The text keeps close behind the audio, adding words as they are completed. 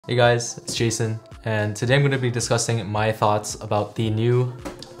Hey guys, it's Jason, and today I'm going to be discussing my thoughts about the new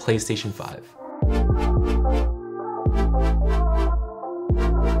PlayStation 5.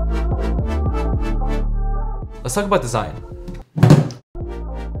 Let's talk about design.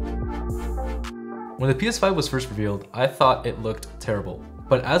 When the PS5 was first revealed, I thought it looked terrible,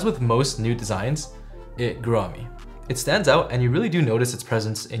 but as with most new designs, it grew on me. It stands out and you really do notice its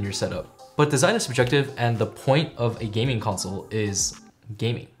presence in your setup. But design is subjective, and the point of a gaming console is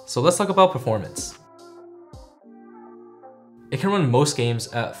gaming. So let's talk about performance. It can run most games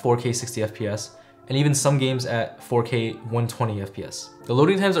at 4K 60 FPS, and even some games at 4K 120 FPS. The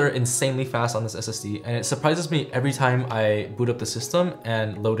loading times are insanely fast on this SSD, and it surprises me every time I boot up the system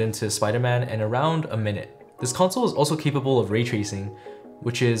and load into Spider-Man in around a minute. This console is also capable of ray tracing,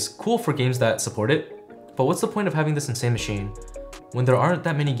 which is cool for games that support it, but what's the point of having this insane machine when there aren't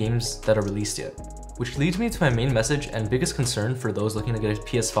that many games that are released yet? Which leads me to my main message and biggest concern for those looking to get a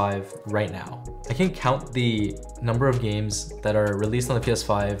PS5 right now. I can count the number of games that are released on the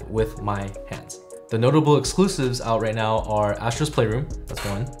PS5 with my hands. The notable exclusives out right now are Astro's Playroom, that's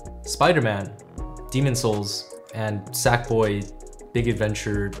one, Spider-Man, Demon's Souls, and Sackboy Big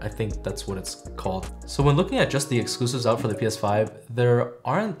Adventure, I think that's what it's called. So when looking at just the exclusives out for the PS5, there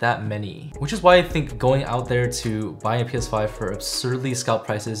aren't that many, which is why I think going out there to buy a PS5 for absurdly scalped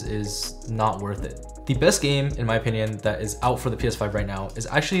prices is not worth it. The best game, in my opinion, that is out for the PS5 right now is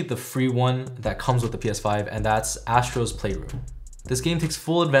actually the free one that comes with the PS5, and that's Astro's Playroom. This game takes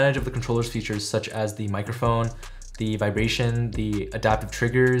full advantage of the controller's features such as the microphone, the vibration, the adaptive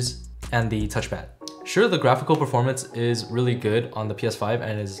triggers, and the touchpad. Sure, the graphical performance is really good on the PS5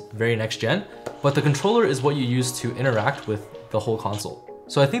 and is very next gen, but the controller is what you use to interact with the whole console.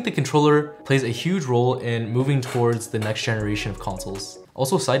 So I think the controller plays a huge role in moving towards the next generation of consoles.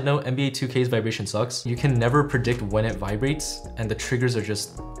 Also, side note, NBA 2K's vibration sucks. You can never predict when it vibrates, and the triggers are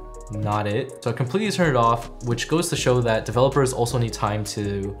just not it. So I completely turned it off, which goes to show that developers also need time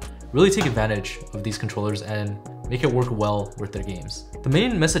to really take advantage of these controllers and make it work well with their games. The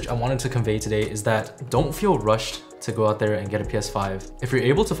main message I wanted to convey today is that don't feel rushed to go out there and get a PS5. If you're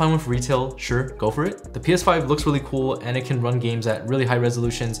able to find one for retail, sure, go for it. The PS5 looks really cool and it can run games at really high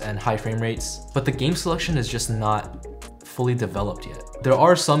resolutions and high frame rates, but the game selection is just not fully developed yet. There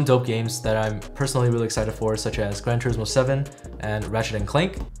are some dope games that I'm personally really excited for, such as Gran Turismo 7 and Ratchet &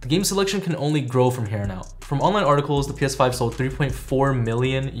 Clank. The game selection can only grow from here on out. From online articles, the PS5 sold 3.4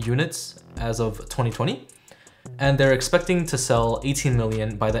 million units as of 2020, and they're expecting to sell 18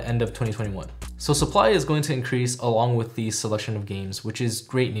 million by the end of 2021. So supply is going to increase along with the selection of games, which is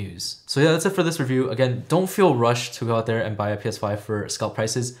great news. So yeah, that's it for this review. Again, don't feel rushed to go out there and buy a PS5 for scalp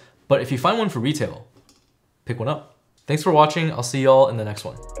prices, but if you find one for retail, pick one up. Thanks for watching. I'll see y'all in the next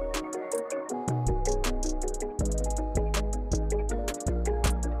one.